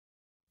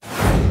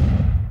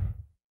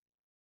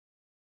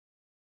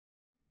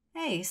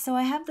Hey, so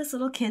I have this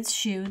little kid's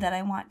shoe that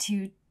I want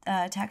to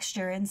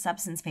texture in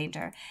Substance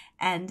Painter,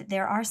 and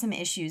there are some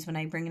issues when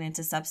I bring it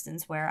into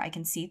Substance where I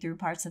can see through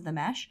parts of the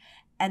mesh,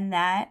 and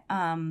that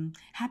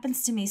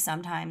happens to me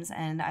sometimes,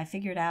 and I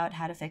figured out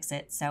how to fix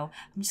it. So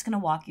I'm just going to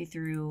walk you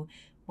through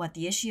what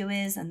the issue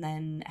is and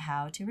then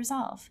how to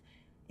resolve.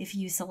 If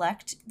you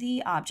select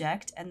the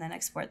object and then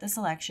export the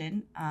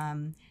selection,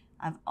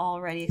 I've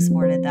already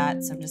exported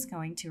that, so I'm just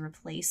going to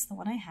replace the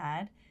one I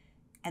had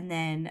and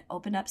then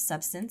open up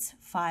Substance,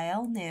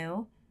 File,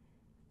 New,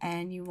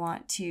 and you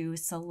want to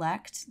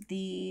select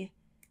the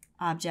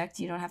object.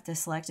 You don't have to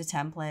select a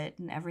template,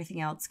 and everything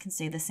else can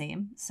stay the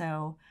same.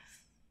 So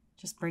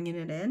just bringing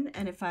it in,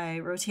 and if I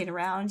rotate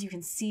around, you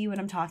can see what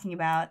I'm talking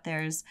about.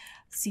 There's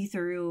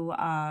see-through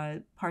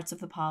parts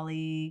of the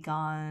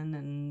polygon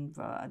and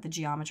the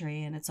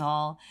geometry, and it's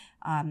all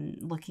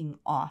looking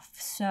off.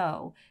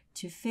 So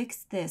to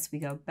fix this, we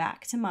go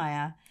back to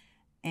Maya,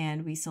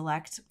 and we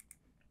select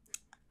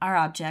our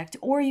object,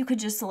 or you could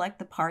just select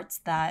the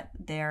parts that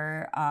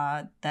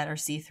that are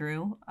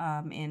see-through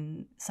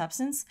in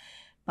Substance,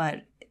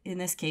 but in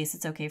this case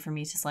it's okay for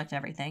me to select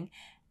everything,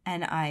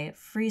 and I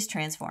freeze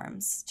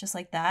transforms just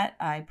like that.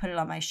 I put it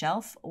on my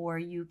shelf, or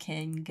you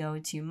can go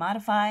to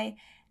modify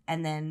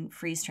and then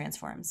freeze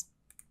transformations.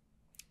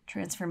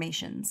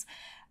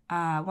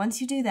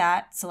 Once you do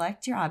that,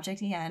 select your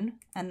object again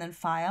and then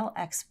file,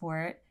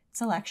 export,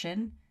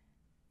 selection.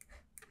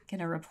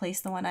 Gonna replace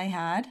the one I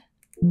had.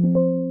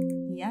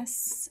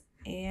 Yes,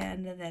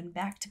 and then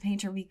back to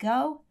Painter we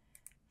go.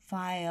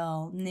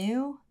 File,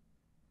 New.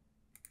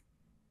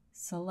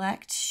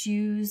 Select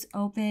shoes,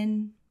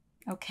 open.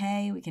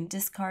 Okay, we can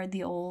discard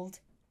the old.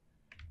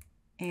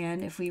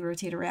 And if we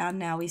rotate around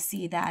now, we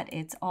see that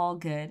it's all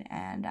good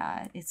and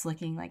it's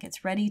looking like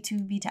it's ready to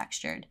be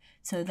textured.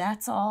 So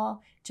that's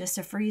all, just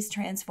a freeze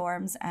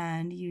transforms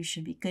and you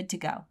should be good to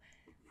go.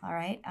 All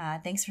right,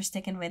 thanks for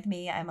sticking with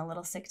me. I'm a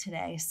little sick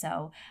today,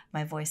 so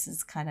my voice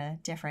is kind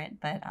of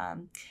different, but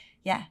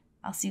yeah,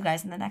 I'll see you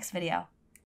guys in the next video.